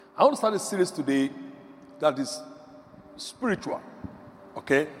I want to start a series today that is spiritual,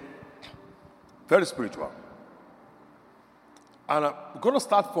 okay? Very spiritual. And I'm going to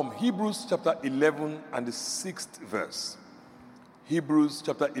start from Hebrews chapter 11 and the 6th verse. Hebrews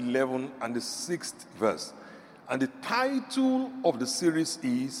chapter 11 and the 6th verse. And the title of the series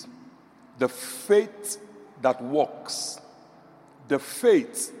is The Faith That Works. The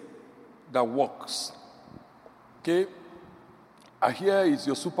Faith That Works. Okay? I hear it's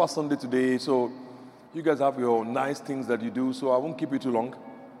your Super Sunday today, so you guys have your nice things that you do, so I won't keep you too long.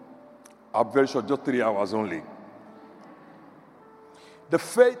 I'm very short, just 3 hours only. The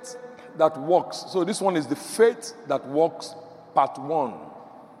faith that works. So this one is the faith that works, part 1.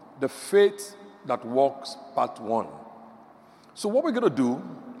 The faith that works, part 1. So what we're going to do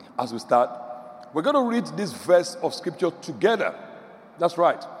as we start, we're going to read this verse of scripture together. That's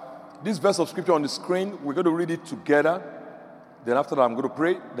right. This verse of scripture on the screen, we're going to read it together. Then after that, I'm going to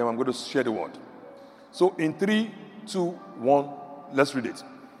pray. Then I'm going to share the word. So in 3, 2, 1, let's read it.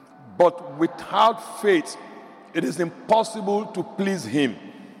 But without faith, it is impossible to please him.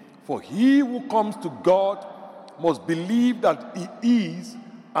 For he who comes to God must believe that he is,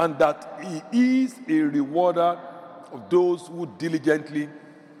 and that he is a rewarder of those who diligently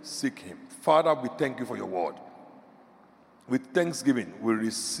seek him. Father, we thank you for your word. With thanksgiving, we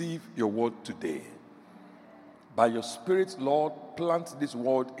receive your word today. By your Spirit, Lord, plant this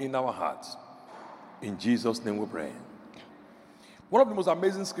word in our hearts. In Jesus' name we pray. One of the most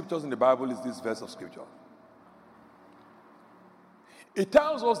amazing scriptures in the Bible is this verse of scripture. It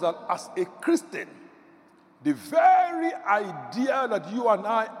tells us that as a Christian, the very idea that you and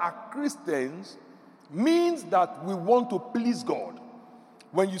I are Christians means that we want to please God.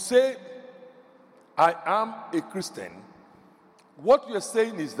 When you say, I am a Christian, what you're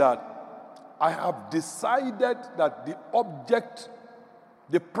saying is that I have decided that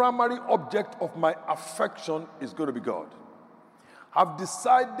the primary object of my affection is going to be God. I've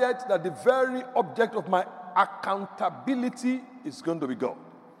decided that the very object of my accountability is going to be God.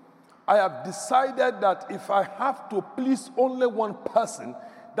 I have decided that if I have to please only one person,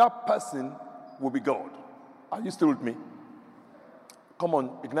 that person will be God. Are you still with me? Come on,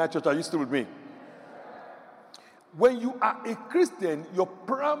 Ignite Church, are you still with me? When you are a Christian, your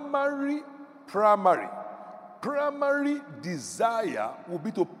primary desire will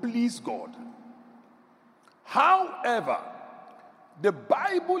be to please God. However, the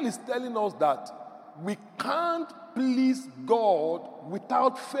Bible is telling us that we can't please God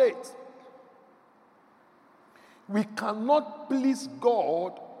without faith. We cannot please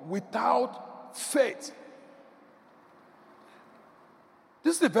God without faith.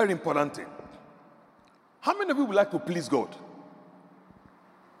 This is a very important thing. How many of you would like to please God?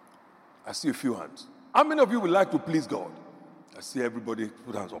 I see a few hands. How many of you would like to please God? I see everybody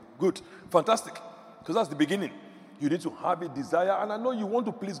put hands up. Good. Fantastic. Because that's the beginning. You need to have a desire, and I know you want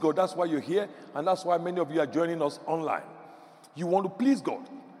to please God. That's why you're here, and that's why many of you are joining us online. You want to please God.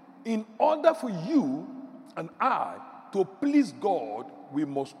 In order for you and I to please God, we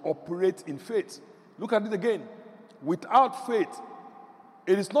must operate in faith. Look at it again. Without faith,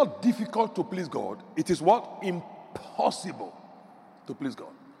 it is not difficult to please God. It is what? Impossible to please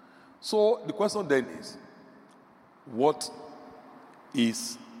God. So the question then is, what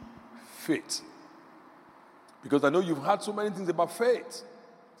is faith? Because I know you've heard so many things about faith.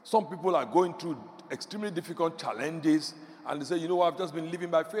 Some people are going through extremely difficult challenges, and they say, you know, I've just been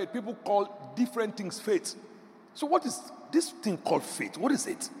living by faith. People call different things faith. So what is this thing called faith? What is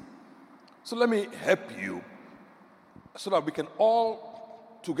it? So let me help you so that we can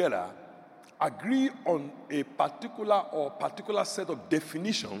all together agree on a particular set of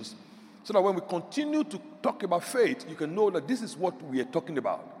definitions, so that when we continue to talk about faith, you can know that this is what we are talking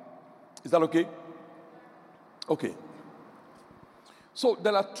about. Is that okay? Okay. So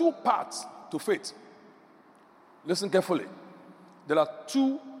there are 2 parts to faith. Listen carefully. There are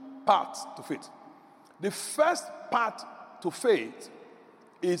 2 parts to faith. The first part to faith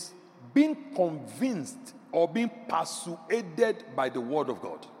is being convinced or being persuaded by the word of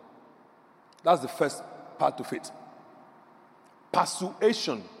God. That's the first part to faith.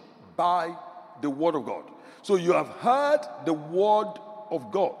 Persuasion by the word of God. So you have heard the word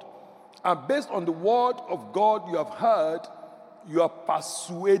of God. And based on the word of God you have heard, you are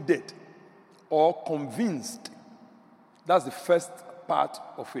persuaded or convinced. That's the first part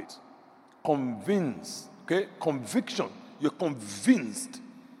of faith. Convinced. Okay? Conviction. You're convinced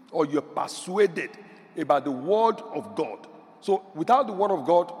or you're persuaded about the word of God. So without the word of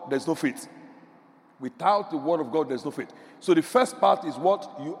God, there's no faith. Without the word of God, there's no faith. So the first part is what?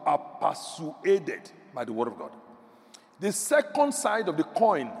 You are persuaded by the word of God. The second side of the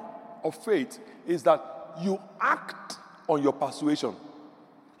coin of faith is that you act on your persuasion.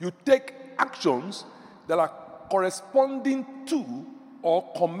 You take actions that are corresponding to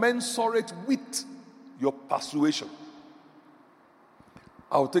or commensurate with your persuasion.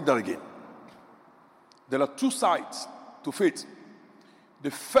 I will take that again. There are two sides to faith.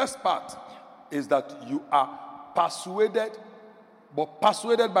 The first part is that you are persuaded, but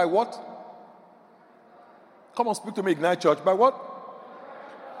persuaded by what? Come on, speak to me, Ignite Church. By what?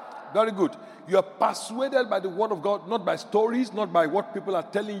 Very good. You are persuaded by the word of God, not by stories, not by what people are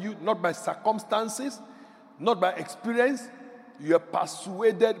telling you, not by circumstances, not by experience. You are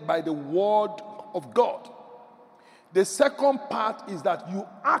persuaded by the word of God. The second part is that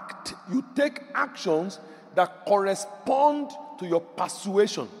you take actions that correspond to your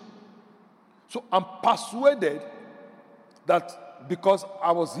persuasion. So I'm persuaded that because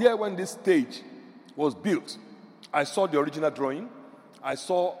I was here when this stage was built, I saw the original drawing, I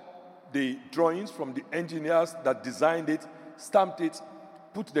saw the drawings from the engineers that designed it, stamped it,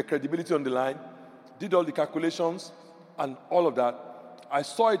 put the credibility on the line, did all the calculations and all of that. I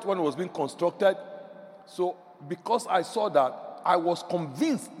saw it when it was being constructed. So because I saw that, I was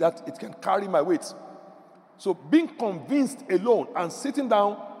convinced that it can carry my weight. So being convinced alone and sitting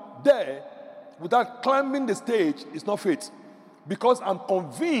down there without climbing the stage is not faith. Because I'm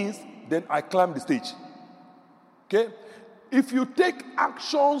convinced, then I climb the stage. Okay? If you take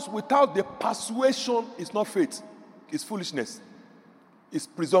actions without the persuasion, it's not faith. It's foolishness. It's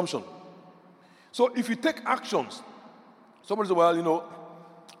presumption. So if you take actions, somebody says, well,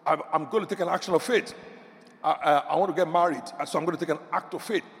 I'm going to take an action of faith. I want to get married, so I'm going to take an act of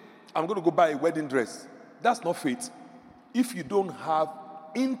faith. I'm going to go buy a wedding dress. That's not faith. If you don't have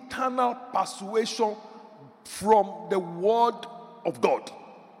internal persuasion from the word of God,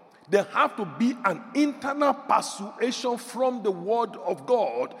 there have to be an internal persuasion from the word of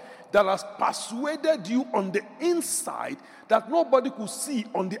God that has persuaded you on the inside that nobody could see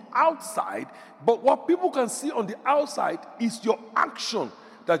on the outside. But what people can see on the outside is your action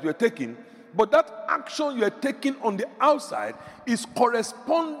that you're taking. But that action you're taking on the outside is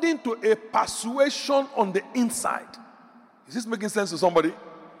corresponding to a persuasion on the inside. Is this making sense to somebody?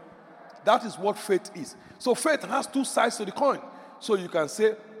 That is what faith is. So faith has two sides to the coin. So you can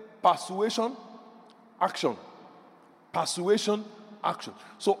say persuasion, action. Persuasion, action.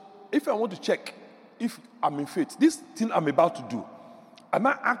 So if I want to check if I'm in faith, this thing I'm about to do, am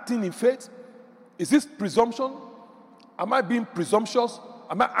I acting in faith? Is this presumption? Am I being presumptuous?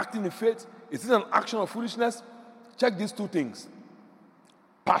 Am I acting in faith? Is this an action of foolishness? Check these two things.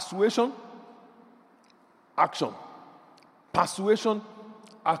 Persuasion, action. Persuasion,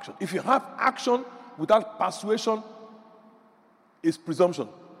 action. If you have action without persuasion, it's presumption.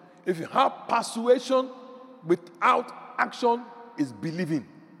 If you have persuasion without action, it's believing,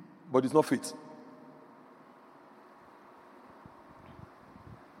 but it's not faith.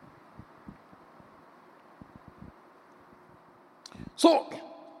 So,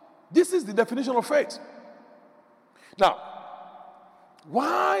 this is the definition of faith. Now,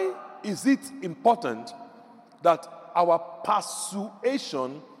 why is it important that our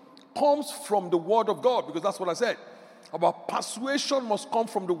persuasion comes from the Word of God? Because that's what I said. Our persuasion must come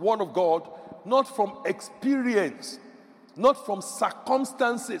from the Word of God, not from experience, not from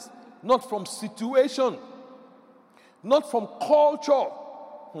circumstances, not from situation, not from culture.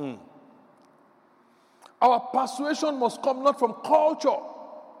 Our persuasion must come not from culture.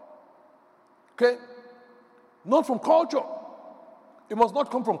 Okay? Not from culture. It must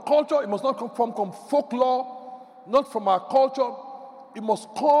not come from culture. It must not come from folklore, not from our culture. It must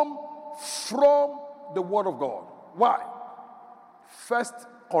come from the Word of God. Why? 1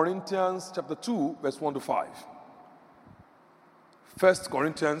 Corinthians chapter 2, verse 1 to 5. 1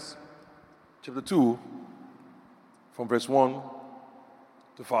 Corinthians chapter 2, from verse 1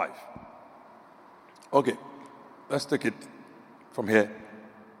 to 5. Okay, let's take it from here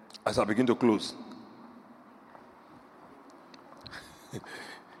as I begin to close. I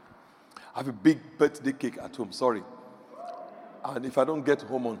have a big birthday cake at home, sorry. And if I don't get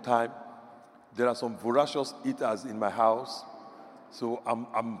home on time, there are some voracious eaters in my house. So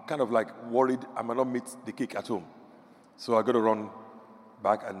I'm kind of like worried I might not meet the cake at home. So I got to run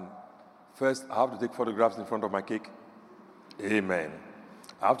back, and first I have to take photographs in front of my cake. Amen.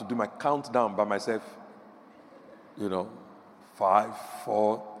 I have to do my countdown by myself. 5,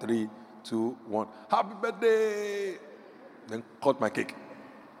 4, 3, 2, 1. Happy birthday! Then cut my cake.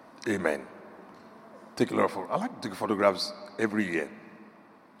 Amen. Take a lot of photographs. I like to take photographs every year,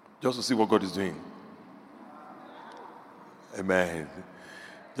 just to see what God is doing. Amen.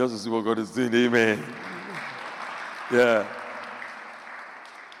 Just to see what God is doing. Amen. Yeah.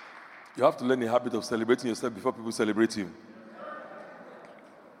 You have to learn the habit of celebrating yourself before people celebrate you.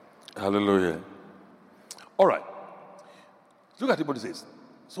 Hallelujah. All right. Look at what it says.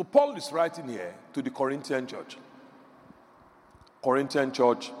 So Paul is writing here to the Corinthian church. Corinthian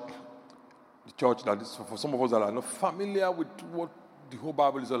church, the church that is, for some of us that are not familiar with what the whole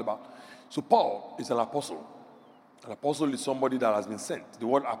Bible is all about. So Paul is an apostle. An apostle is somebody that has been sent. The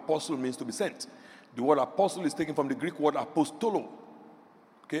word apostle means to be sent. The word apostle is taken from the Greek word apostolo.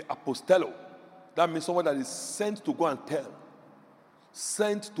 Okay, apostello. That means someone that is sent to go and tell.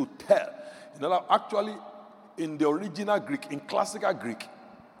 Sent to tell. Actually, in the original Greek, in classical Greek,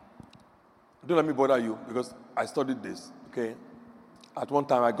 don't let me bother you because I studied this. Okay, at one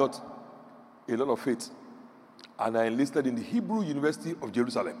time I got a lot of faith, and I enlisted in the Hebrew University of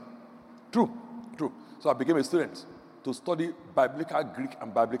Jerusalem. True. So I became a student to study biblical Greek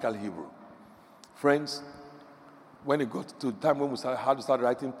and biblical Hebrew. Friends, when it got to the time when we had to start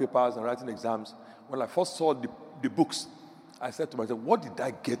writing papers and writing exams, when I first saw the books, I said to myself, what did I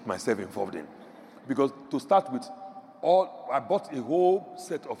get myself involved in? Because to start with, I bought a whole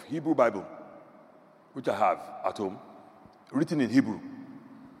set of Hebrew Bible, which I have at home, written in Hebrew.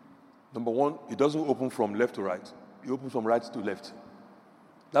 Number one, it doesn't open from left to right. It opens from right to left.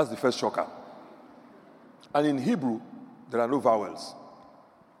 That's the first shocker. And in Hebrew, there are no vowels,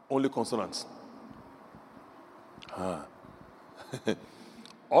 only consonants.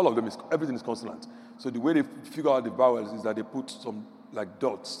 All of them, everything is consonant. So the way they figure out the vowels is that they put some like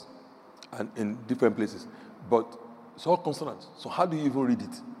dots and in different places. But it's all consonants. So how do you even read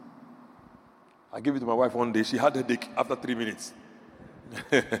it? I gave it to my wife one day. She had a headache after 3 minutes.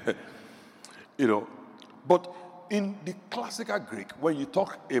 But in the classical Greek, when you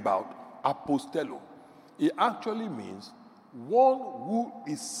talk about apostello, it actually means one who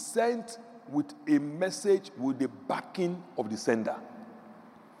is sent with a message with the backing of the sender.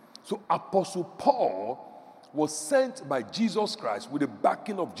 So Apostle Paul was sent by Jesus Christ with the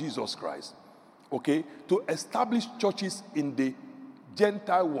backing of Jesus Christ, okay, to establish churches in the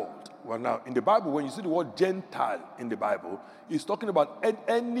Gentile world. Well, now, in the Bible, when you see the word Gentile in the Bible, it's talking about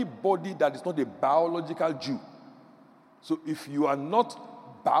anybody that is not a biological Jew. So if you are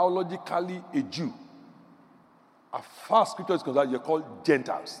not biologically a Jew, as far as Scripture is concerned, you're called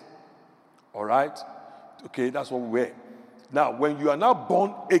Gentiles. All right? Okay, that's what we were. Now, when you are now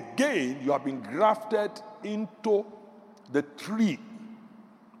born again, you have been grafted into the tree,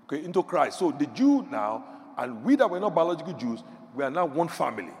 okay, into Christ. So the Jew now, and we that were not biological Jews, we are now one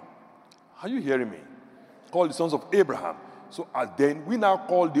family. Are you hearing me? Called the sons of Abraham. So then we now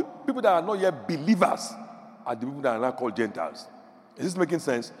call the people that are not yet believers are the people that are now called Gentiles. Is this making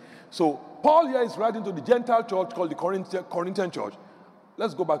sense? So Paul here is writing to the Gentile church called the Corinthian church.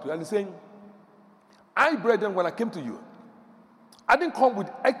 Let's go back to that. And he's saying, I, brethren, when I came to you, I didn't come with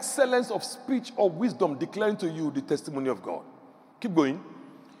excellence of speech or wisdom declaring to you the testimony of God. Keep going.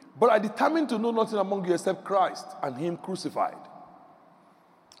 But I determined to know nothing among you except Christ and him crucified.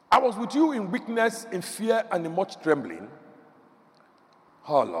 I was with you in weakness, in fear, and in much trembling.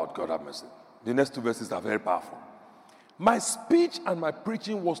 Oh, Lord God have mercy. The next two verses are very powerful. My speech and my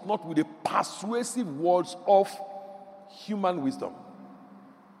preaching was not with the persuasive words of human wisdom.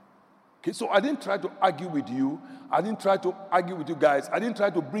 Okay, so I didn't try to argue with you. I didn't try to argue with you guys. I didn't try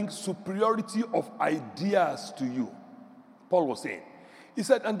to bring superiority of ideas to you. Paul was saying. He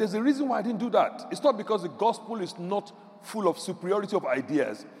said, and there's a reason why I didn't do that. It's not because the gospel is not full of superiority of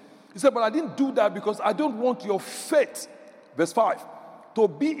ideas. He said, but I didn't do that because I don't want your faith, verse 5, to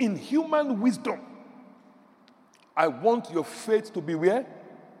be in human wisdom. I want your faith to be where?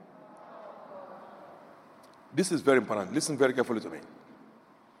 This is very important. Listen very carefully to me.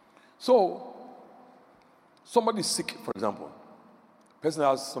 So, somebody is sick, for example. Person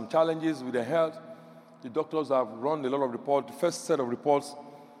has some challenges with their health. The doctors have run a lot of reports. The first set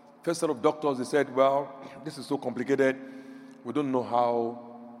of doctors, they said, well, this is so complicated. We don't know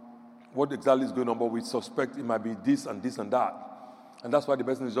what exactly is going on, but we suspect it might be this and this and that. And that's why the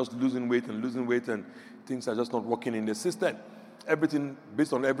person is just losing weight, and things are just not working in the system. Everything,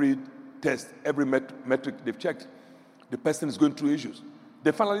 based on every test, every metric they've checked, the person is going through issues.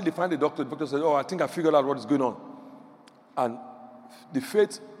 They find the doctor. The doctor says, I think I figured out what is going on. And the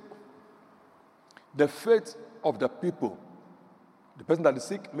faith of the people, the person that is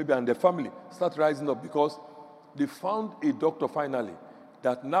sick, maybe and their family, start rising up because they found a doctor finally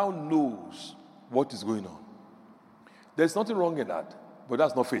that now knows what is going on. There's nothing wrong in that, but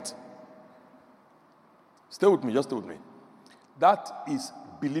that's not faith. Stay with me, just stay with me. That is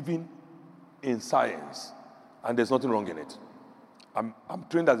believing in science, and there's nothing wrong in it. I'm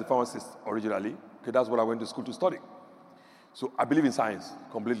trained as a pharmacist originally. Okay, that's what I went to school to study. So I believe in science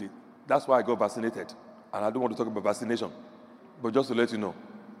completely. That's why I got vaccinated. And I don't want to talk about vaccination. But just to let you know.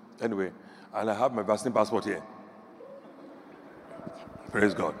 Anyway, and I have my vaccine passport here.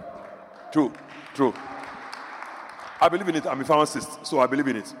 Praise God. True. I believe in it. I'm a pharmacist, so I believe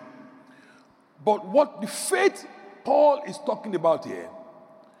in it. But what the faith Paul is talking about here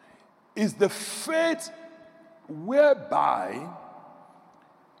is the faith whereby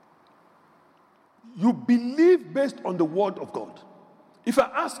you believe based on the word of God. If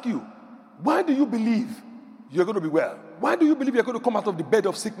I ask you, why do you believe you're going to be well? Why do you believe you're going to come out of the bed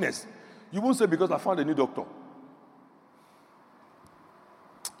of sickness? You won't say, because I found a new doctor.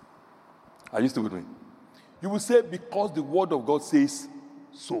 Are you still with me? You will say, because the word of God says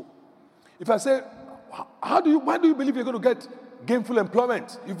so. If I say, why do you believe you're going to get gainful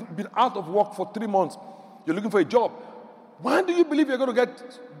employment? You've been out of work for 3 months. You're looking for a job. Why do you believe you're going to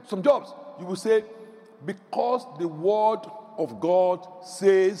get some jobs? You will say, because the word of God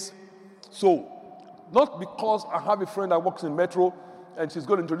says so. Not because I have a friend that works in Metro and she's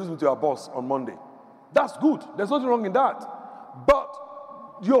going to introduce me to her boss on Monday. That's good. There's nothing wrong in that. But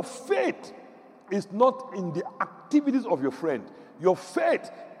your faith is not in the activities of your friend. Your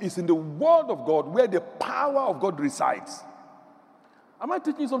faith is in the word of God, where the power of God resides. Am I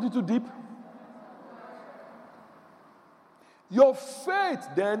teaching you something too deep? Your faith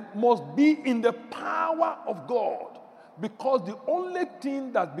then must be in the power of God, because the only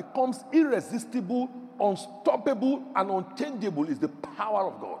thing that becomes irresistible, unstoppable, and unchangeable is the power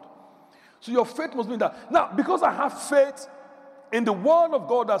of God. So your faith must be in that. Now, because I have faith in the word of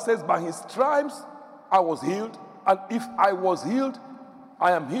God that says, by his stripes I was healed, and if I was healed,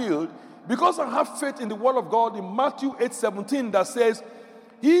 I am healed. Because I have faith in the word of God in Matthew 8:17 that says,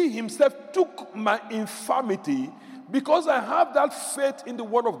 he himself took my infirmity. Because I have that faith in the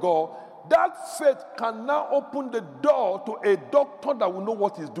word of God, that faith can now open the door to a doctor that will know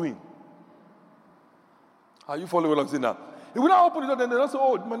what he's doing. Are you following what I'm saying now? He will not open the door, then they'll say,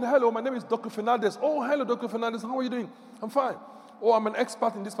 hello, my name is Dr. Fernandez. Oh, hello, Dr. Fernandez, how are you doing? I'm fine. Oh, I'm an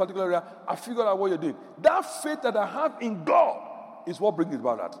expert in this particular area. I figured out what you're doing. That faith that I have in God is what brings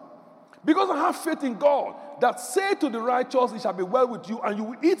about that. Because I have faith in God that say to the righteous, it shall be well with you, and you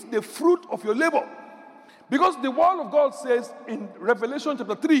will eat the fruit of your labor. Because the word of God says in Revelation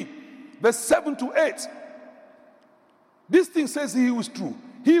chapter 3, verse 7 to 8, this thing says he who is true,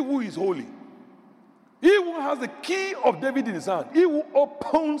 he who is holy, he who has the key of David in his hand, he who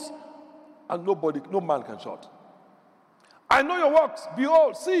opens and no man can shut. I know your works.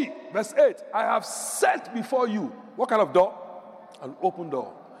 Behold, see, verse 8, I have set before you, what kind of door? An open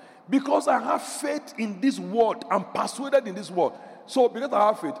door. Because I have faith in this word, I'm persuaded in this word. So because I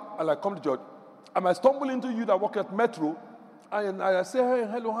have faith, and I come to church, I might stumble into you that work at Metro, and I say, hey,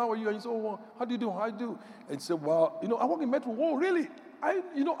 hello, how are you? And you say, oh, how do you do? How do you do? And you say, well, I work in Metro. Oh, really?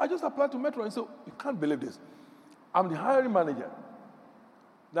 I just applied to Metro. And so, you can't believe this. I'm the hiring manager.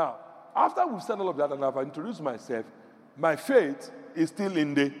 Now, after we've said all of that and I've introduced myself, my faith is still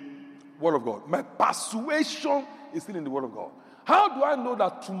in the Word of God. My persuasion is still in the Word of God. How do I know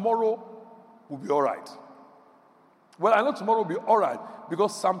that tomorrow will be all right? Well, I know tomorrow will be all right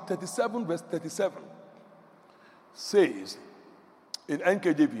because Psalm 37, verse 37 says in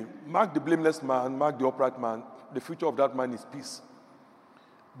NKJV, mark the blameless man, mark the upright man, the future of that man is peace.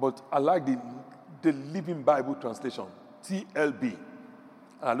 But I like the Living Bible translation, TLB.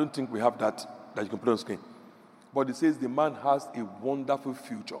 And I don't think we have that you can put on screen. But it says the man has a wonderful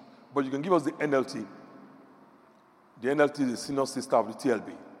future. But you can give us the NLT. The NLT is the senior sister of the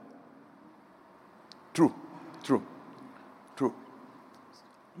TLB. True.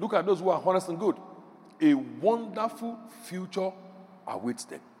 Look at those who are honest and good. A wonderful future awaits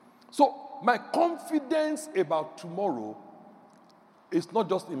them. So my confidence about tomorrow is not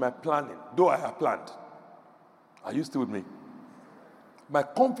just in my planning, though I have planned. Are you still with me? My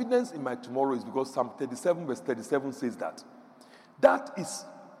confidence in my tomorrow is because Psalm 37 verse 37 says that. That is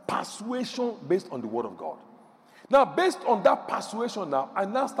persuasion based on the word of God. Now, based on that persuasion now, I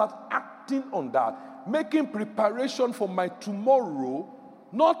now start acting on that, making preparation for my tomorrow,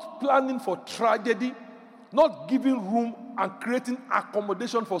 not planning for tragedy, not giving room and creating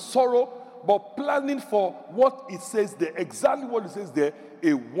accommodation for sorrow, but planning for what it says there, exactly what it says there,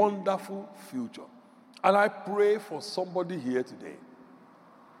 a wonderful future. And I pray for somebody here today.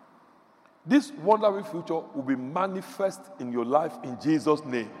 This wonderful future will be manifest in your life in Jesus'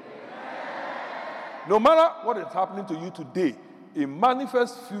 name. No matter what is happening to you today, a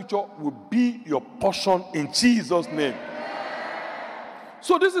manifest future will be your portion in Jesus' name.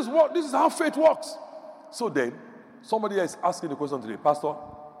 So this is how faith works. So then, somebody is asking the question today, Pastor,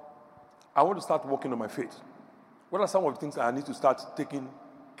 I want to start working on my faith. What are some of the things I need to start taking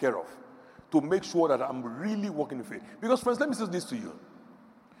care of to make sure that I'm really walking in faith. Because, friends, let me say this to you.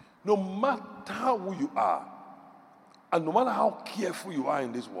 No matter who you are, and no matter how careful you are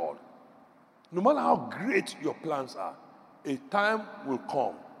in this world, no matter how great your plans are, a time will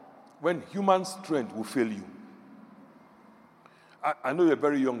come when human strength will fail you. I know you're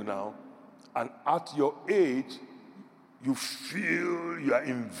very young now, and at your age, you feel you are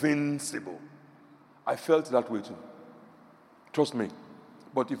invincible. I felt that way too. Trust me.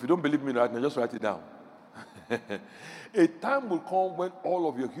 But if you don't believe me right now, just write it down. A time will come when all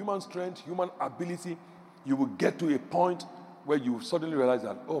of your human strength, human ability, you will get to a point where you suddenly realize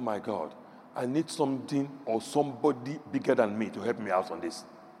that, oh my God, I need something or somebody bigger than me to help me out on this.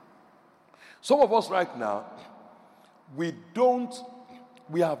 Some of us right now, we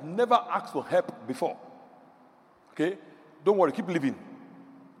have never asked for help before. Okay? Don't worry, keep living.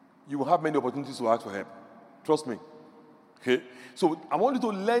 You will have many opportunities to ask for help. Trust me. Okay? So I want you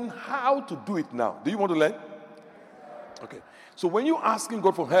to learn how to do it now. Do you want to learn? Okay. So when you're asking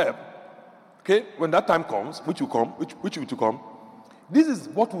God for help, okay, when that time comes, which will come, this is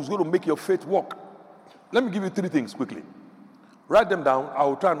what was going to make your faith work. Let me give you 3 things quickly. Write them down. I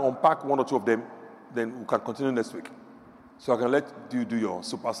will try and unpack 1 or 2 of them. Then we can continue next week. So I can let you do your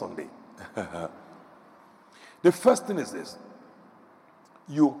Super Sunday. The first thing is this.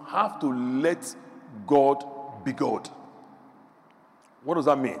 You have to let God be God. What does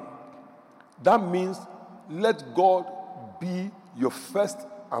that mean? That means let God be your first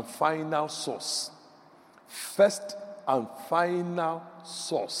and final source. First and final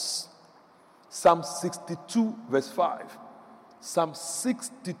source. Psalm 62 verse 5. Psalm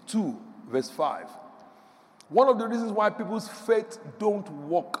 62 verse 5. One of the reasons why people's faith don't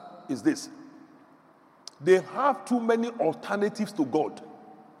work is this. They have too many alternatives to God.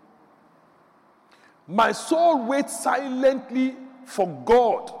 My soul waits silently for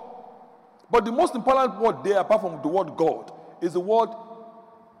God. But the most important word there, apart from the word God, is the word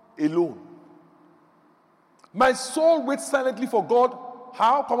alone. My soul waits silently for God.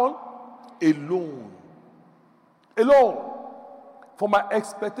 How? Come on. Alone. Alone. For my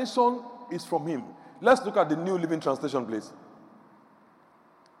expectation is from Him. Let's look at the New Living Translation, please.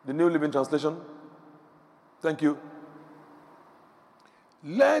 The New Living Translation. Thank you.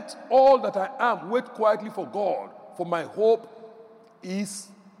 Let all that I am wait quietly for God, for my hope is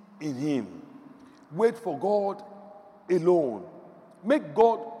in Him. Wait for God alone. Make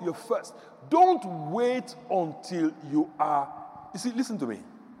God your first. Don't wait until you are. You see, listen to me.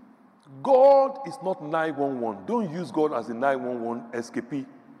 God is not 911. Don't use God as a 911 escapee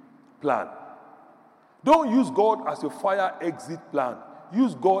plan. Don't use God as your fire exit plan.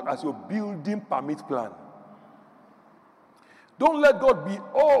 Use God as your building permit plan. Don't let God be,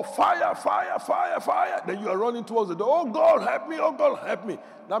 oh, fire, fire, fire, fire. Then you are running towards the door. Oh, God, help me. Oh, God, help me.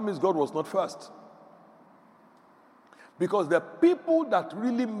 That means God was not first. Because the people that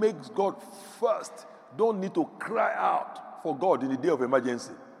really makes God first don't need to cry out for God in the day of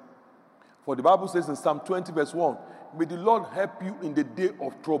emergency. For the Bible says in Psalm 20 verse 1, may the Lord help you in the day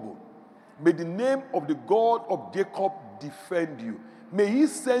of trouble. May the name of the God of Jacob defend you. May He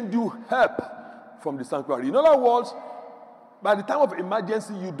send you help from the sanctuary. In other words, by the time of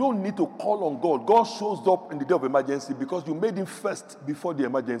emergency, you don't need to call on God. God shows up in the day of emergency because you made Him first before the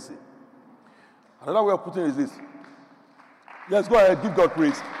emergency. Another way of putting it is this. Yes, go ahead, give God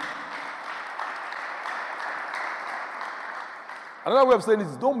praise. Another way of saying it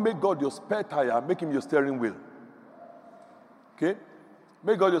is don't make God your spare tire, make Him your steering wheel. Okay?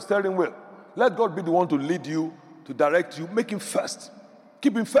 Make God your steering wheel. Let God be the one to lead you, to direct you. Make Him first.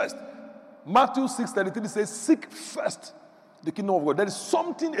 Keep Him first. Matthew 6:33 says, seek first the kingdom of God. There is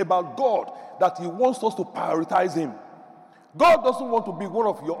something about God that He wants us to prioritize Him. God doesn't want to be one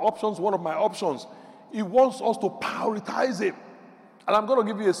of your options, one of my options. He wants us to prioritize Him. And I'm going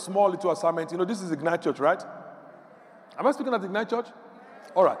to give you a small little assignment. You know, this is Ignite Church, right? Am I speaking at Ignite Church?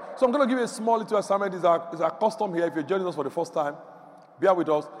 All right. So I'm going to give you a small little assignment. It's our custom here. If you're joining us for the first time, bear with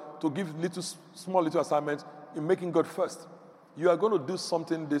us to give small little assignments in making God first. You are going to do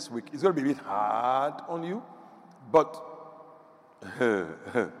something this week. It's going to be a bit hard on you, but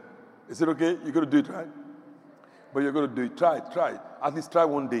is it okay? You're going to do it, right? But you're going to do it. Try it. At least try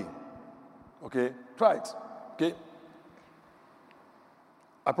one day. Okay? Try it. Okay?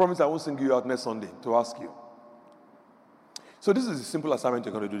 I promise I won't single you out next Sunday to ask you. So this is a simple assignment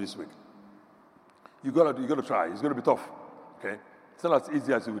you're going to do this week. You got to try. It's going to be tough. Okay? It's not as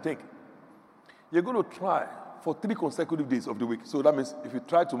easy as you would think. You're going to try for 3 consecutive days of the week. So that means if you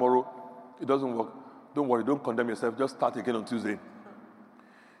try tomorrow, it doesn't work. Don't worry. Don't condemn yourself. Just start again on Tuesday.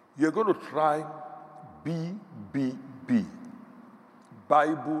 You're going to try B.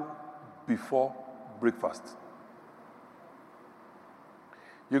 Bible before breakfast.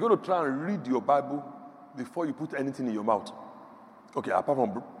 You're going to try and read your Bible before you put anything in your mouth. Okay, apart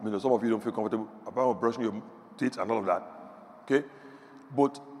from, some of you don't feel comfortable, apart from brushing your teeth and all of that. Okay?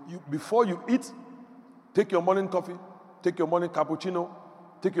 But before you eat, take your morning coffee, take your morning cappuccino,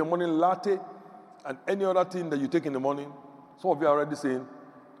 take your morning latte, and any other thing that you take in the morning. Some of you are already saying,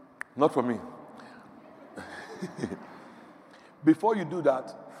 not for me. Before you do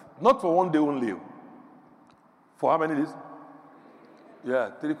that, not for one day only. For how many days?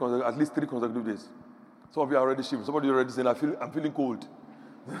 Yeah, at least 3 consecutive days. Some of you are already shivering. Somebody already saying, I'm feeling cold.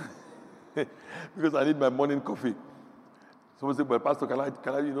 Because I need my morning coffee. Someone said, well, Pastor, can I,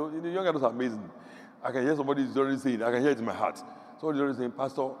 the young adults are amazing. I can hear somebody is already saying, I can hear it in my heart. Somebody is already saying,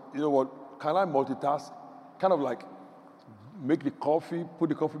 Pastor, you know what, can I multitask? Kind of like make the coffee, put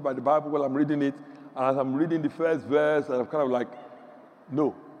the coffee by the Bible while I'm reading it, and as I'm reading the first verse, and I'm kind of like,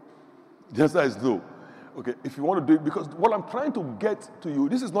 no. The answer is no. Okay, if you want to do it, because what I'm trying to get to you,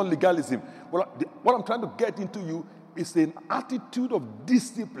 this is not legalism. What I'm trying to get into you is an attitude of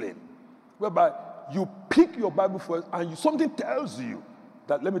discipline, whereby you pick your Bible first, and something tells you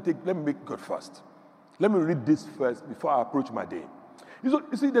that let me make God first. Let me read this first before I approach my day. You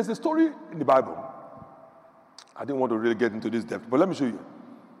see, there's a story in the Bible. I didn't want to really get into this depth, but let me show you.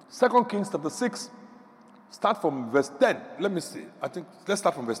 2 Kings chapter 6, start from verse 10. Let me see. Let's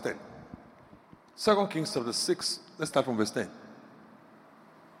start from verse 10. 2 Kings chapter 6, let's start from verse 10.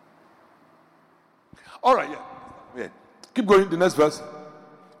 All right, yeah. Keep going, the next verse.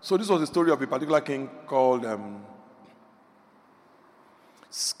 So this was the story of a particular king called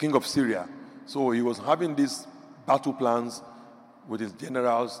King of Syria. So he was having these battle plans with his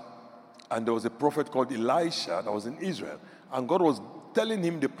generals, and there was a prophet called Elisha that was in Israel, and God was telling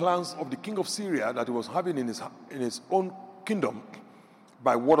him the plans of the king of Syria that he was having in his own kingdom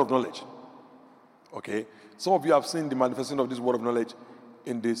by word of knowledge. Okay, some of you have seen the manifestation of this word of knowledge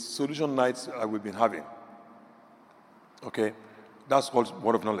in the solution nights that we've been having. Okay, that's called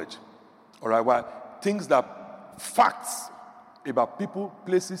word of knowledge. All right, why facts about people,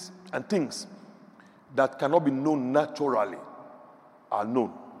 places, and things that cannot be known naturally are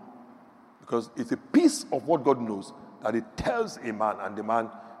known, because it's a piece of what God knows that it tells a man, and the man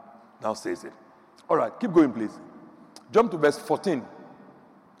now says it. All right, keep going, please. Jump to verse 14.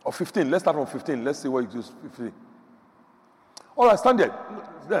 Or 15. Let's start from 15. Let's see what it is. 15. All right, stand there.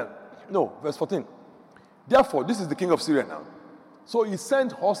 No, verse 14. Therefore, this is the king of Syria now. So he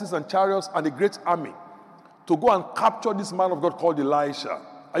sent horses and chariots and a great army to go and capture this man of God called Elisha.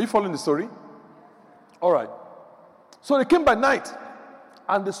 Are you following the story? All right. So they came by night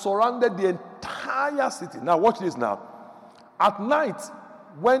and they surrounded the entire city. Now watch this now. At night,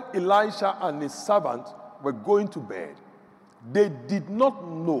 when Elisha and his servant were going to bed, they did not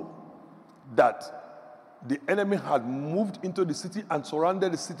know that the enemy had moved into the city and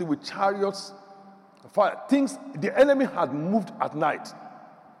surrounded the city with chariots, fire. The enemy had moved at night.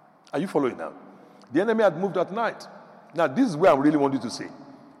 Are you following now? The enemy had moved at night. Now, this is where I really want you to see.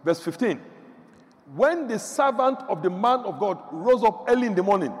 Verse 15. When the servant of the man of God rose up early in the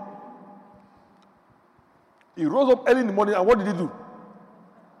morning, he rose up early in the morning, and what did he do?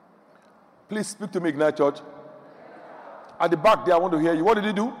 Please speak to me, Ignite Church. At the back there, I want to hear you. What did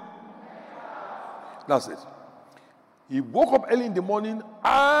he do? That's it. He woke up early in the morning,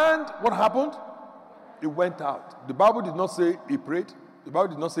 and what happened? He went out. The Bible did not say he prayed. The Bible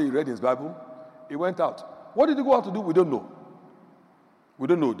did not say he read his Bible. He went out. What did he go out to do? We don't know. We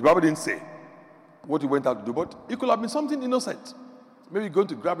don't know. The Bible didn't say what he went out to do, but it could have been something innocent. Maybe going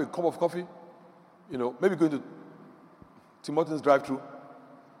to grab a cup of coffee, maybe going to Tim Hortons drive-thru,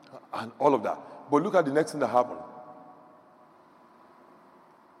 and all of that. But look at the next thing that happened.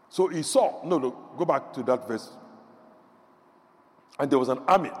 So he saw, go back to that verse. And there was an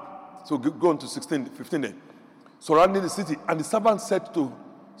army. So go on to 15 then. Surrounding the city. And the servant sent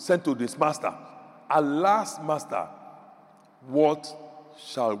to this master, "Alas, master, what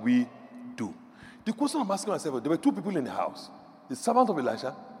shall we do?" The question I'm asking myself, there were two people in the house. The servant of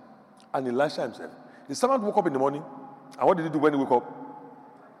Elisha and Elisha himself. The servant woke up in the morning. And what did he do when he woke up?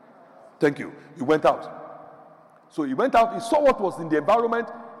 Thank you. He went out. So he went out, he saw what was in the environment,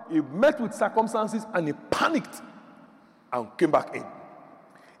 he met with circumstances, and he panicked and came back in.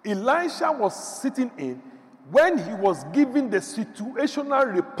 Elisha was sitting in when he was giving the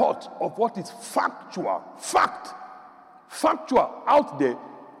situational report of what is factual out there.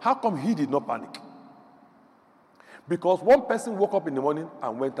 How come he did not panic? Because one person woke up in the morning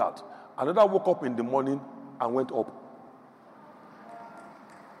and went out. Another woke up in the morning and went up.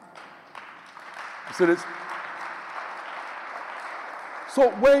 You see this? So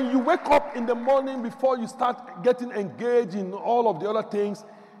when you wake up in the morning before you start getting engaged in all of the other things,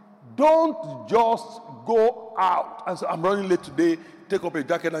 don't just go out and say, I'm running late today, take up a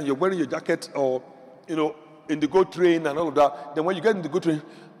jacket, and you're wearing your jacket or, in the GO train and all of that. Then when you get in the GO train,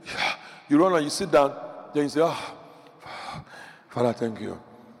 you run and you sit down, then you say, Father, thank you.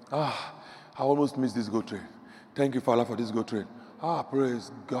 I almost missed this GO train. Thank you, Father, for this GO train.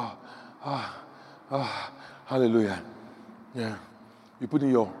 Praise God. Hallelujah. Yeah. You put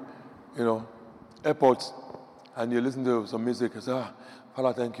in your, AirPods and you listen to some music and say,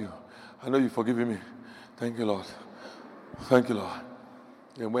 Father, thank you. I know you've forgiven me. Thank you, Lord. Thank you, Lord.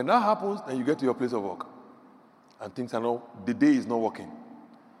 And when that happens, then you get to your place of work. And the day is not working.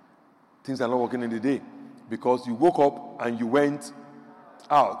 Things are not working in the day because you woke up and you went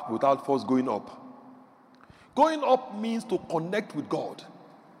out without first going up. Going up means to connect with God.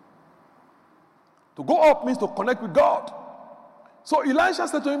 To go up means to connect with God. So Elisha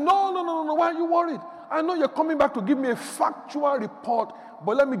said to him, no, why are you worried? I know you're coming back to give me a factual report,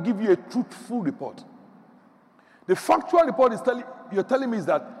 but let me give you a truthful report. The factual report you're telling me is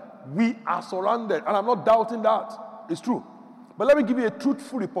that we are surrounded, and I'm not doubting that. It's true. But let me give you a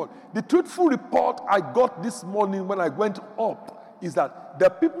truthful report. The truthful report I got this morning when I went up is that the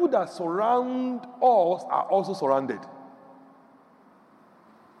people that surround us are also surrounded.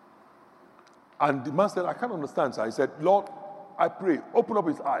 And the man said, I can't understand. So I said, Lord, I pray, open up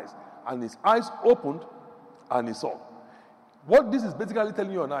his eyes. And his eyes opened and he saw. What this is basically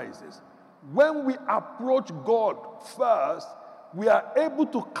telling you and I is this. When we approach God first, we are able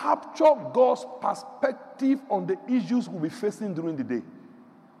to capture God's perspective on the issues we'll be facing during the day.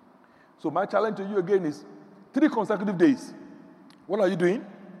 So my challenge to you again is 3 consecutive days. What are you doing?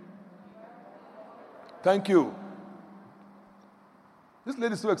 Thank you. This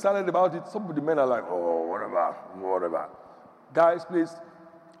lady is so excited about it. Some of the men are like, whatever. Guys, please,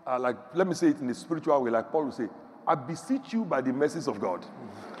 let me say it in a spiritual way, like Paul will say, I beseech you by the mercies of God.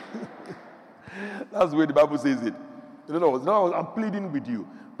 That's the way the Bible says it. Now I'm pleading with you.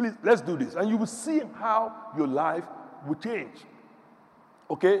 Please, let's do this. And you will see how your life will change.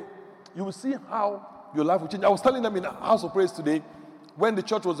 Okay? You will see how your life will change. I was telling them in the house of praise today, when the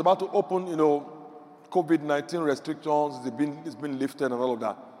church was about to open, COVID-19 restrictions, it's been lifted and all of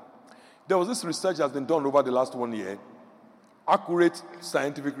that. There was this research that's been done over the last 1 year, accurate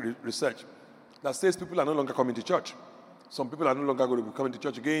scientific research, that says people are no longer coming to church. Some people are no longer going to be coming to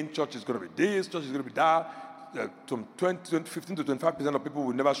church again. Church is going to be this, church is going to be that. 15 to 25% of people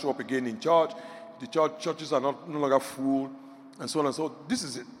will never show up again in church. The churches are no longer full, and so on and so on. This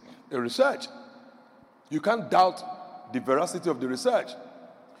is a research. You can't doubt the veracity of the research.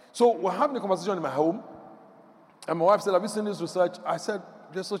 So we're having a conversation in my home, and my wife said, have you seen this research? I said,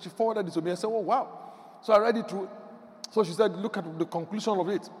 yes. So she forwarded it to me. I said, oh, wow. So I read it through. So she said, look at the conclusion of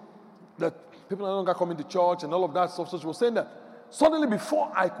it, that people are no longer coming to church and all of that stuff. So she was saying that. Suddenly, before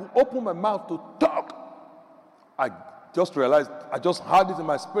I could open my mouth to talk, I just realized, I just heard it in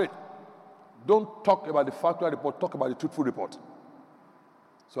my spirit. Don't talk about the factual report, talk about the truthful report.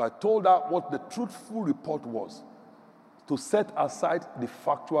 So I told her what the truthful report was, to set aside the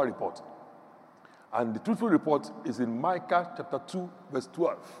factual report. And the truthful report is in Micah chapter 2, verse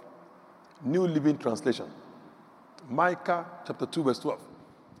 12. New Living Translation. Micah chapter 2, verse 12.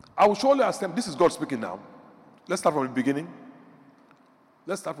 I will surely ask them, this is God speaking now. Let's start from the beginning.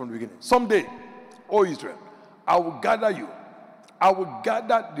 Someday, O Israel, I will gather you. I will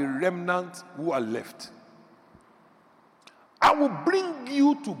gather the remnant who are left. I will bring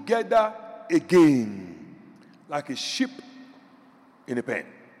you together again, like a sheep in a pen,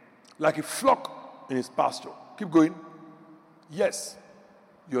 like a flock in its pasture. Keep going. Yes,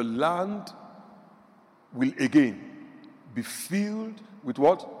 your land will again be filled with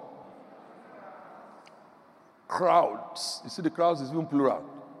what? Crowds. You see, the crowds is even plural.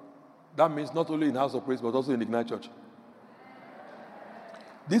 That means not only in House of Praise, but also in Ignite Church.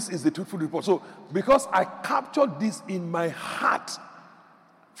 This is the truthful report. So, because I captured this in my heart,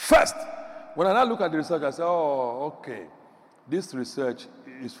 first, when I now look at the research, I say, oh, okay, this research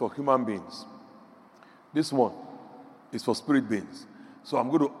is for human beings. This one is for spirit beings. So I'm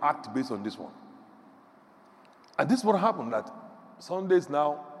going to act based on this one. And this is what happened, that Sundays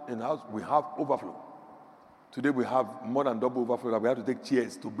now in the house, we have overflow. Today we have more than double overflow, that we have to take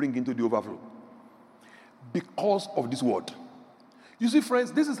chairs to bring into the overflow. Because of this word. You see,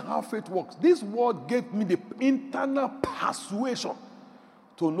 friends, this is how faith works. This word gave me the internal persuasion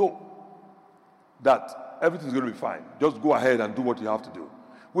to know that everything is going to be fine. Just go ahead and do what you have to do.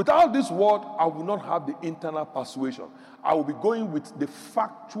 Without this word, I will not have the internal persuasion. I will be going with the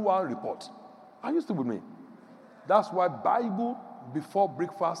factual report. Are you still with me? That's why Bible before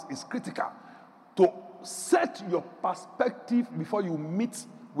breakfast is critical to set your perspective before you meet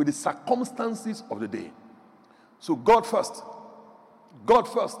with the circumstances of the day. So God first. God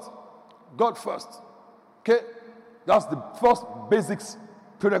first. God first. Okay? That's the first basics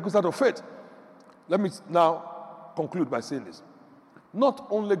prerequisite of faith. Let me now conclude by saying this. Not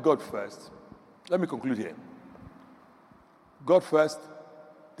only God first, let me conclude here. God first,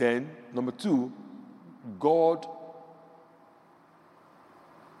 then, number two, God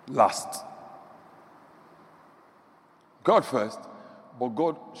last. God first, but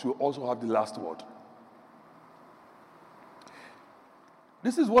God should also have the last word.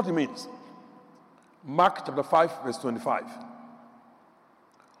 This is what it means. Mark chapter 5, verse 25.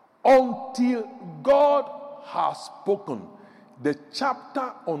 Until God has spoken, the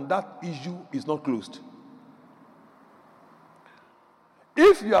chapter on that issue is not closed.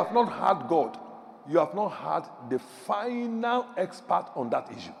 If you have not had God, you have not had the final expert on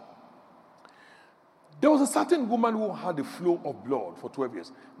that issue. There was a certain woman who had a flow of blood for 12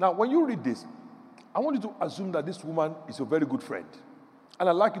 years. Now, when you read this, I want you to assume that this woman is a very good friend. And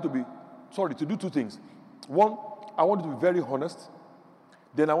I'd like you to do two things. One, I want you to be very honest.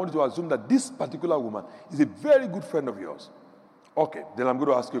 Then I want you to assume that this particular woman is a very good friend of yours. Okay, then I'm going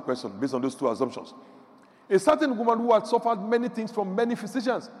to ask you a question based on those two assumptions. A certain woman who had suffered many things from many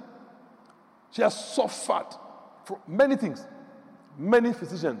physicians. She has suffered from many things, many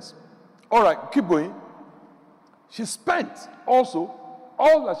physicians. All right, keep going. She spent also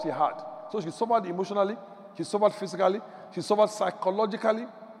all that she had. So she suffered emotionally, she suffered physically, she suffered psychologically.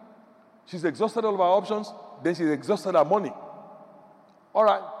 She's exhausted all of her options, then she's exhausted her money. All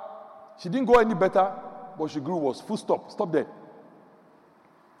right, she didn't go any better, but she grew worse. Full stop. Stop there.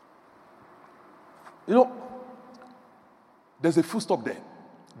 You know, there's a full stop there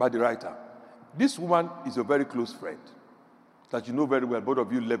by the writer. This woman is a very close friend that you know very well. Both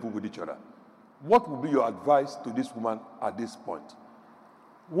of you level with each other. What would be your advice to this woman at this point?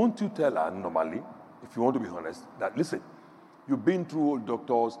 Won't you tell her normally, if you want to be honest, that listen, you've been through all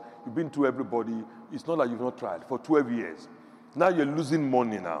doctors, you've been through everybody. It's not like you've not tried for 12 years. Now you're losing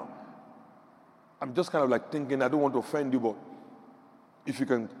money now. I'm just kind of like thinking, I don't want to offend you, but if you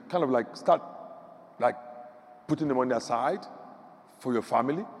can kind of like start like putting the money aside for your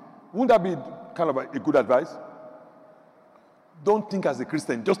family, wouldn't that be kind of a good advice? Don't think as a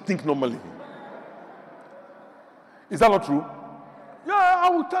Christian, just think normally. Is that not true? Yeah, I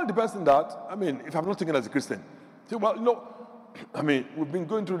will tell the person that. I mean, if I'm not thinking as a Christian. Say, well, I mean, we've been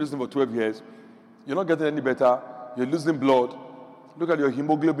going through this thing for 12 years. You're not getting any better. You're losing blood. Look at your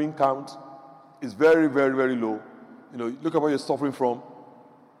hemoglobin count. It's very, very, very low. Look at what you're suffering from.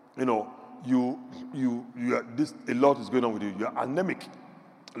 A lot is going on with you. You're anemic.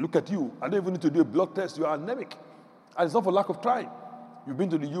 Look at you. I don't even need to do a blood test. You're anemic. And it's not for lack of trying. You've been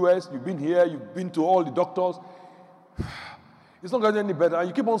to the US, you've been here, you've been to all the doctors. It's not getting any better, and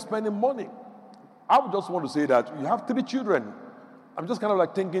you keep on spending money. I would just want to say that you have 3 children. I'm just kind of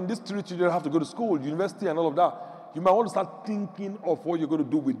like thinking these 3 children have to go to school, university, and all of that. You might want to start thinking of what you're going to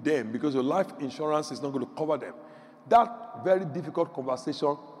do with them because your life insurance is not going to cover them. That very difficult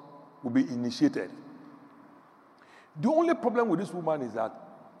conversation will be initiated. The only problem with this woman is that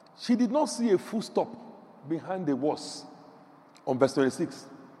she did not see a full stop behind the words on verse 26.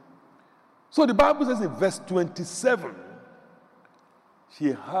 So the Bible says in verse 27,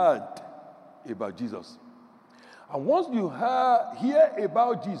 she heard about Jesus. And once you hear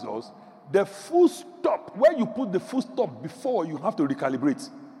about Jesus, the full stop, where you put the full stop before, you have to recalibrate.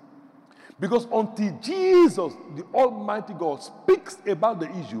 Because until Jesus, the Almighty God, speaks about the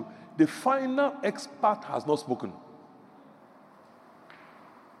issue, the final expert has not spoken.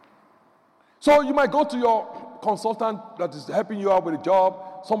 So you might go to your consultant that is helping you out with a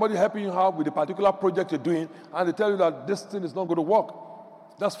job, somebody helping you out with a particular project you're doing, and they tell you that this thing is not going to work.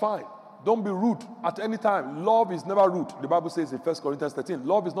 That's fine. Don't be rude at any time. Love is never rude. The Bible says in 1 Corinthians 13,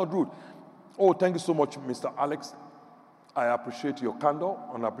 love is not rude. Oh, thank you so much, Mr. Alex. I appreciate your candor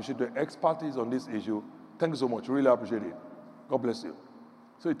and I appreciate your expertise on this issue. Thank you so much. Really appreciate it. God bless you.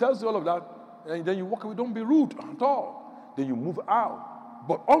 So he tells you all of that, and then you walk away. Don't be rude at all. Then you move out.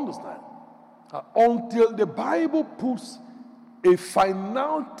 But understand, until the Bible puts a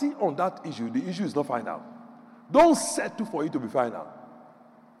finality on that issue, the issue is not final. Don't settle for it to be final.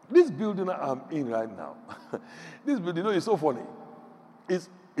 This building I'm in right now, this building, it's so funny. It's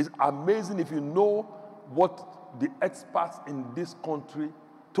amazing if you know what the experts in this country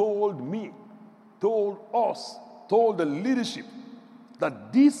told me, told us, told the leadership,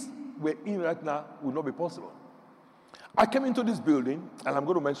 that this we're in right now will not be possible. I came into this building, and I'm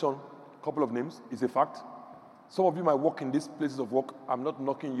going to mention a couple of names. It's a fact. Some of you might work in these places of work. I'm not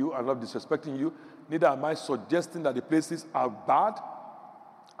knocking you. I'm not disrespecting you. Neither am I suggesting that the places are bad.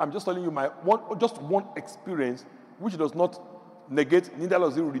 I'm just telling you just one experience, which does not negate, neither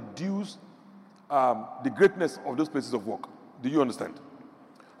does it reduce the greatness of those places of work. Do you understand?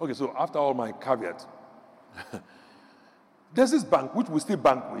 Okay, so after all my caveats, there's this bank which we still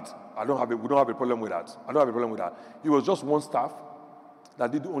bank with. We don't have a problem with that. I don't have a problem with that. It was just one staff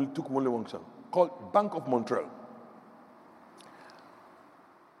that took only one function, called Bank of Montreal.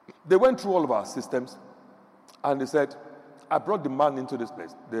 They went through all of our systems, and they said, I brought the man into this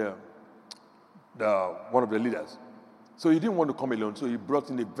place, one of the leaders. So he didn't want to come alone, so he brought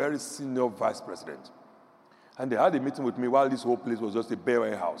in a very senior vice president. And they had a meeting with me while this whole place was just a bare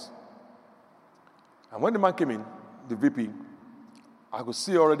warehouse. And when the man came in, the VP, I could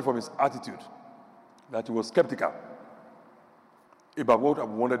see already from his attitude that he was skeptical about what I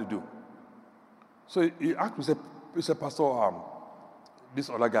wanted to do. So he asked me, he said, Pastor, this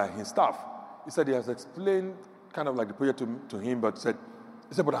other guy, his staff, he said he has explained kind of like the project to him, but he said,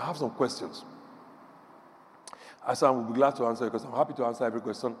 but I have some questions. I said, I will be glad to answer because I'm happy to answer every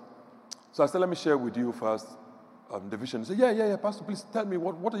question. So I said, let me share with you first the vision. He said, yeah, Pastor, please tell me,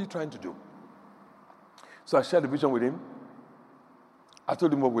 what are you trying to do? So I shared the vision with him. I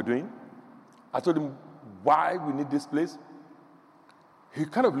told him what we're doing. I told him why we need this place. He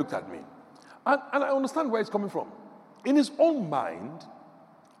kind of looked at me. And I understand where he's coming from. In his own mind,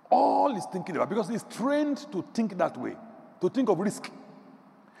 all he's thinking about, because he's trained to think that way, to think of risk.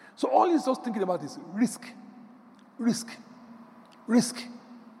 So all he's just thinking about is risk.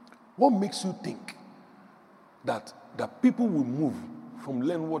 What makes you think that people will move from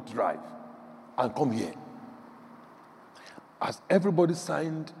Lenwood Drive and come here? Has everybody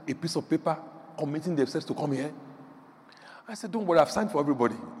signed a piece of paper committing themselves to come here? I said, don't worry, I've signed for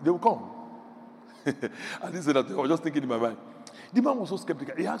everybody. They will come. I didn't say that. I was just thinking in my mind. The man was so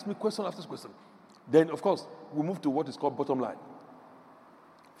skeptical. He asked me question after question. Then, of course, we moved to what is called bottom line.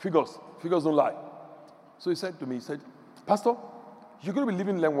 Figures don't lie. So he said to me, Pastor, you're going to be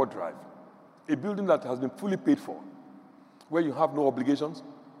living in Lenwood Drive, a building that has been fully paid for, where you have no obligations.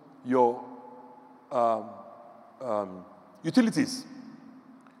 Your utilities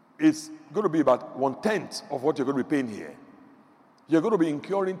is going to be about 1/10 of what you're going to be paying here. You're going to be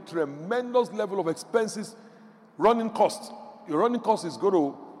incurring tremendous level of expenses, running costs. Your running cost is going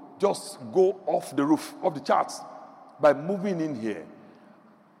to just go off the roof, off the charts, by moving in here.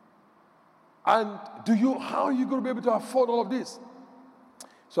 And how are you going to be able to afford all of this?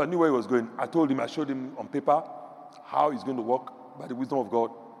 So I knew where he was going. I showed him on paper how it's going to work by the wisdom of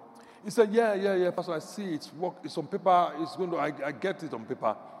God. He said, yeah, Pastor, I see it's on paper, I get it on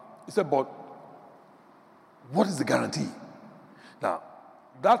paper. He said, but what is the guarantee? Now,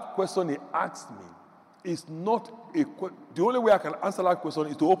 that question he asked me is not the only way I can answer that question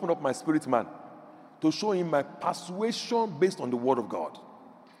is to open up my spirit man, to show him my persuasion based on the word of God.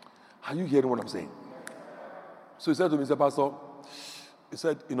 Are you hearing what I'm saying? So he said to me, Pastor, he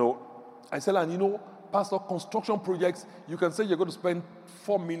said, I said, and Pastor, construction projects, you can say you're going to spend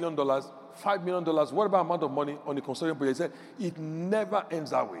 $4 million, $5 million, whatever amount of money on the construction project. He said, it never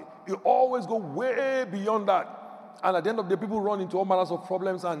ends that way. You always go way beyond that. And at the end of the day, people run into all manners of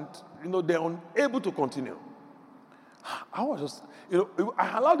problems and, they're unable to continue. I was just,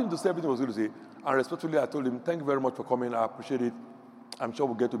 I allowed him to say everything he was going to say. And respectfully, I told him, thank you very much for coming. I appreciate it. I'm sure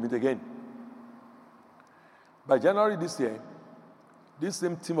we'll get to meet again. By January this year, this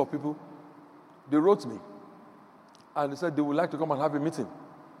same team of people, they wrote me. And they said they would like to come and have a meeting.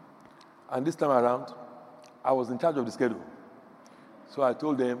 And this time around, I was in charge of the schedule. So I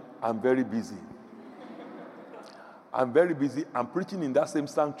told them, I'm very busy. I'm preaching in that same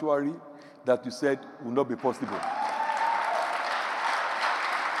sanctuary that you said will not be possible.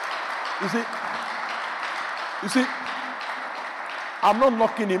 You see, I'm not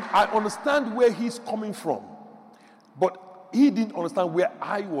knocking him. I understand where he's coming from. But he didn't understand where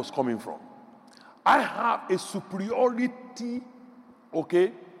I was coming from. I have a superiority,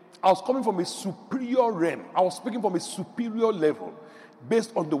 okay? I was coming from a superior realm. I was speaking from a superior level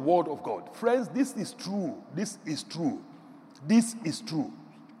based on the word of God. Friends, this is true. This is true. This is true.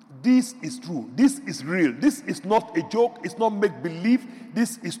 This is true. This is real. This is not a joke. It's not make-believe.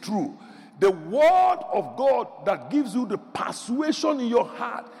 This is true. The word of God that gives you the persuasion in your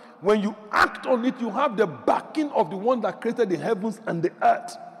heart, when you act on it, you have the backing of the one that created the heavens and the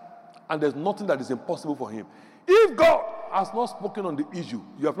earth. And there's nothing that is impossible for him. If God has not spoken on the issue,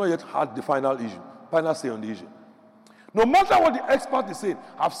 you have not yet had the final say on the issue. No matter what the expert is saying,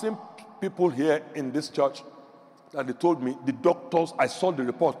 I've seen people here in this church that they told me, the doctors, I saw the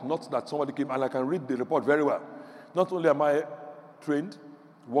report, not that somebody came, and I can read the report very well. Not only am I trained,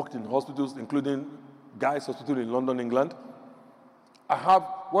 worked in hospitals, including Guy's Hospital in London, England, I have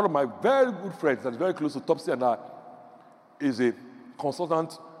one of my very good friends that's very close to Topsy and I is a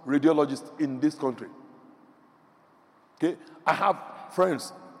consultant radiologist in this country. Okay, I have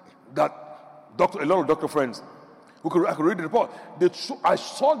friends that a lot of doctor friends who I could read the report. I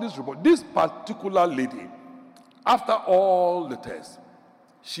saw this report. This particular lady, after all the tests,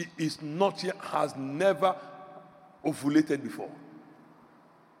 she is not yet, has never ovulated before.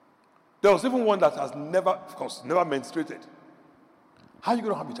 There was even one that has never, of course, never menstruated. How are you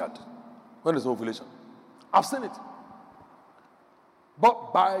going to have a child when there's no ovulation? I've seen it.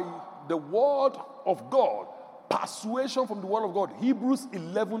 But by the word of God, persuasion from the word of God, Hebrews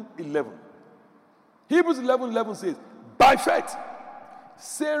 11:11. Hebrews 11:11 says, by faith,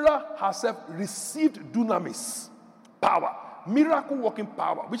 Sarah herself received dunamis, power, miracle working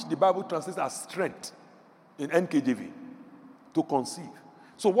power, which the Bible translates as strength in NKJV, to conceive.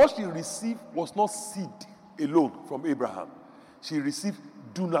 So what she received was not seed alone from Abraham. She received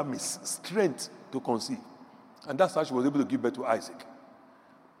dunamis, strength to conceive. And that's how she was able to give birth to Isaac.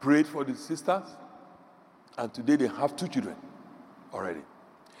 Prayed for the sisters, and today they have 2 children already.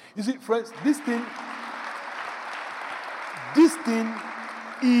 You see, friends, this thing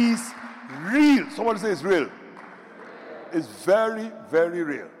is real. Somebody say it's real. It's very, very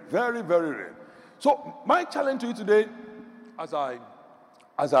real. Very, very real. So my challenge to you today, as I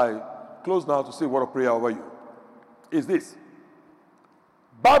close now to say a word of prayer over you, is this.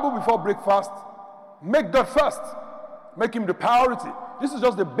 Bible before breakfast, make God first. Make him the priority. This is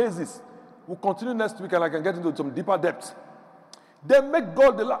just the basis. We'll continue next week and I can get into some deeper depths. Then make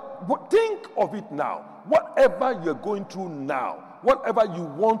God the last. Think of it now. Whatever you're going through now, whatever you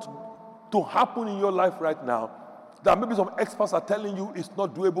want to happen in your life right now, that maybe some experts are telling you it's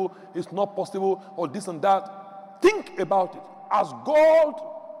not doable, it's not possible, or this and that. Think about it. As God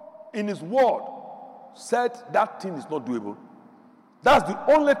in his word said that thing is not doable, that's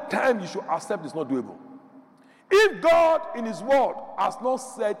the only time you should accept it's not doable. If God in his word has not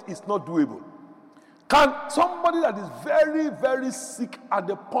said it's not doable, can somebody that is very, very sick at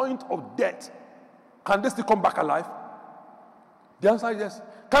the point of death, can they still come back alive? The answer is yes.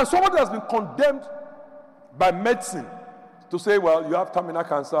 Can somebody that has been condemned by medicine to say, well, you have terminal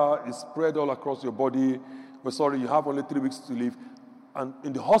cancer, it's spread all across your body, but sorry, you have only 3 weeks to live, and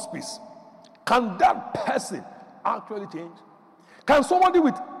in the hospice, can that person actually change? Can somebody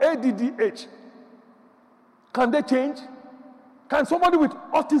with ADDH, can they change? Can somebody with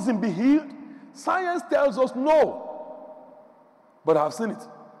autism be healed? Science tells us no. But I've seen it.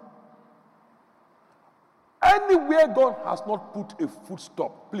 Anywhere God has not put a full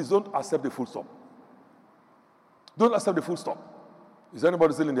stop, please don't accept the full stop. Don't accept the full stop. Is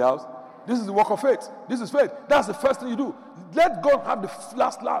anybody still in the house? This is the work of faith. This is faith. That's the first thing you do. Let God have the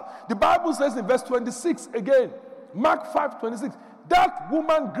last laugh. The Bible says in verse 26 again, Mark 5:26, that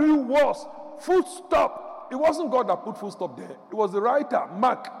woman grew worse. Full stop. It wasn't God that put full stop there. It was the writer,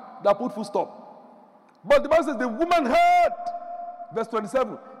 Mark, that put full stop. But the Bible says the woman heard. Verse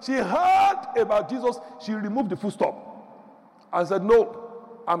 27. She heard about Jesus. She removed the full stop and said, no,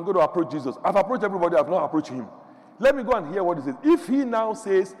 I'm going to approach Jesus. I've approached everybody. I've not approached him. Let me go and hear what he says. If he now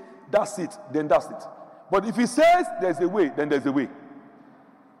says, that's it, then that's it. But if he says there's a way, then there's a way.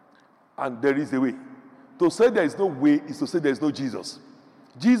 And there is a way. To say there is no way is to say there is no Jesus.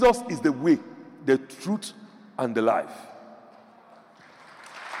 Jesus is the way, the truth, and the life.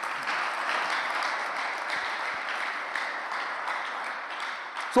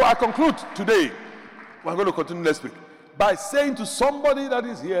 So I conclude today, we're going to continue next week, by saying to somebody that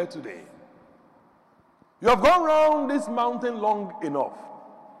is here today, you have gone around this mountain long enough.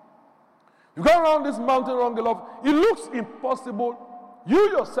 You've gone around this mountain long enough. It looks impossible.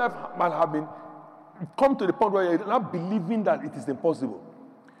 You yourself might have been come to the point where you're not believing that it is impossible.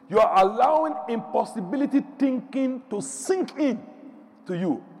 You are allowing impossibility thinking to sink in to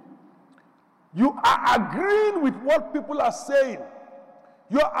you. You are agreeing with what people are saying.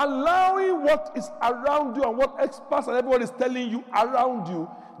 You are allowing what is around you and what experts and everyone is telling you around you,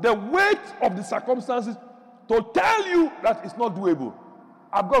 the weight of the circumstances, to tell you that it's not doable.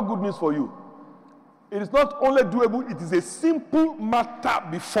 I've got good news for you. It is not only doable, it is a simple matter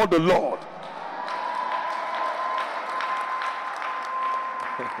before the Lord.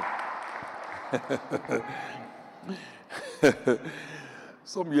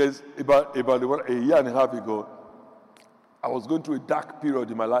 Some years, about a year and a half ago, I was going through a dark period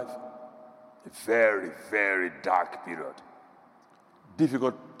in my life. A very, very dark period.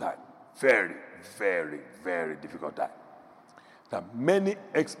 Difficult time. Very, very, very difficult time. That many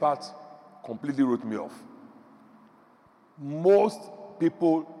experts completely wrote me off. most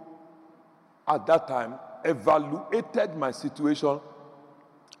people at that time evaluated my situation,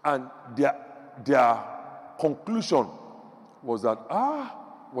 and their conclusion was that,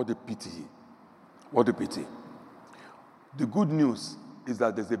 what a pity. What a pity. The good news is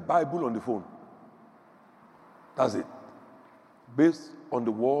that there's a Bible on the phone. That's it. Based on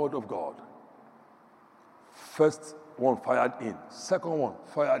the Word of God. First one fired in. Second one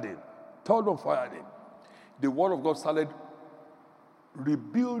fired in. Third one fired in. The Word of God started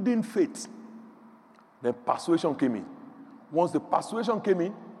rebuilding faith. Then persuasion came in. Once the persuasion came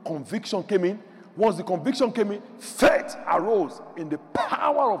in, conviction came in. Once the conviction came in, faith arose in the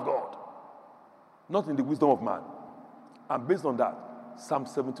power of God, not in the wisdom of man. And based on that, Psalm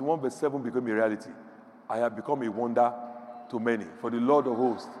 71 verse 7 became a reality. I have become a wonder to many, for the Lord of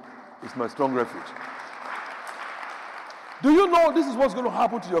hosts is my strong refuge. Do you know this is what's going to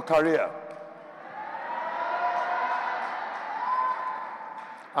happen to your career?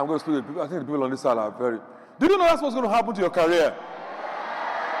 I'm going to speak to people. I think the people on this side are very... Do you know that's what's going to happen to your career?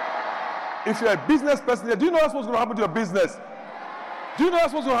 If you're a business person here, do you know that's what's going to happen to your business? Do you know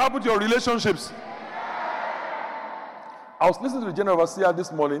that's what's going to happen to your relationships? I was listening to the general overseer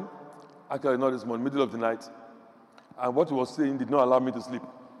this morning, actually not this morning, middle of the night, and what he was saying did not allow me to sleep.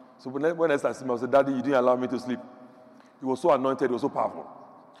 So when I started him, I said, Daddy, you didn't allow me to sleep. He was so anointed, he was so powerful.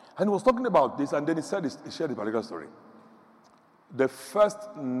 And he was talking about this, and then he shared a particular story. The first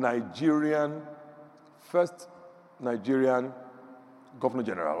Nigerian governor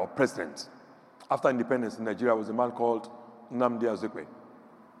general or president after independence in Nigeria was a man called Nnamdi Azikiwe.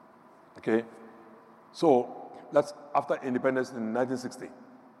 Okay? So that's after independence in 1960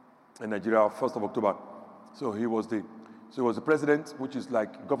 in Nigeria, 1st of October. So he was the president, which is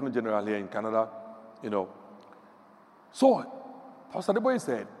like governor general here in Canada, you know. So Pastor Adeboye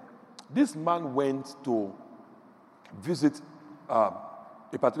said, this man went to visit a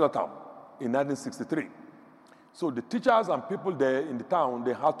particular town in 1963. So the teachers and people there in the town,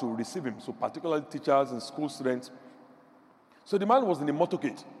 they had to receive him. So particularly teachers and school students. So the man was in the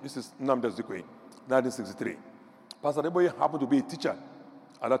motorcade. This is Nnamdi Azikiwe, 1963. Pastor Adeboye happened to be a teacher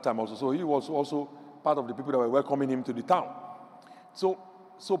at that time also. So he was also part of the people that were welcoming him to the town. So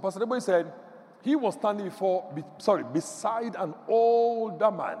Pastor Adeboye said he was standing beside an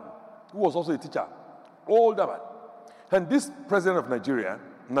older man who was also a teacher. Older man. And this president of Nigeria,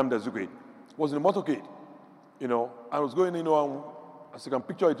 Nnamdi Azikiwe, was in the motorcade. You know, and was going, as you can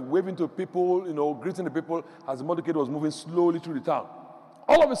picture it, waving to people, greeting the people as the motorcade was moving slowly through the town.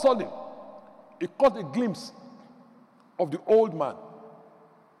 All of a sudden, he caught a glimpse of the old man.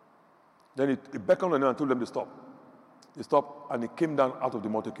 Then he beckoned on them and told them to stop. They stopped, and he came down out of the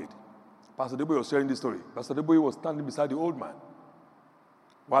motorcade. Pastor Adeboye was sharing this story. Pastor Adeboye was standing beside the old man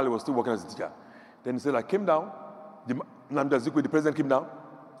while he was still working as a teacher. Then he said, I came down, Nnamdi Azikiwe, the president, came down,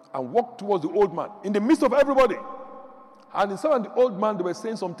 and walked towards the old man in the midst of everybody. And instead of the old man, they were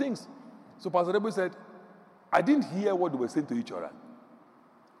saying some things. So Pastor Adeboye said, I didn't hear what they were saying to each other.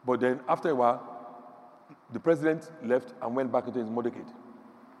 But then after a while, the president left and went back into his motorcade.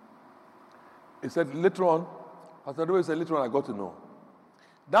 He said, later on, Pastor Adeboye said, later on I got to know.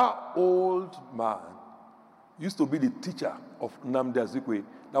 That old man used to be the teacher of Nnamdi Azikiwe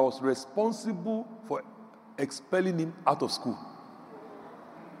that was responsible for expelling him out of school.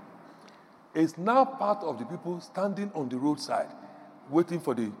 Is now part of the people standing on the roadside waiting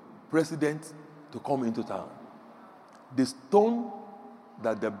for the president to come into town. The stone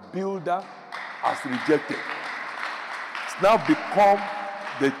that the builder has rejected has now become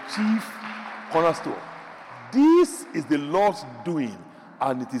the chief cornerstone. This is the Lord's doing,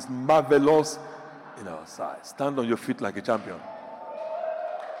 and it is marvelous in our sight. Stand on your feet like a champion.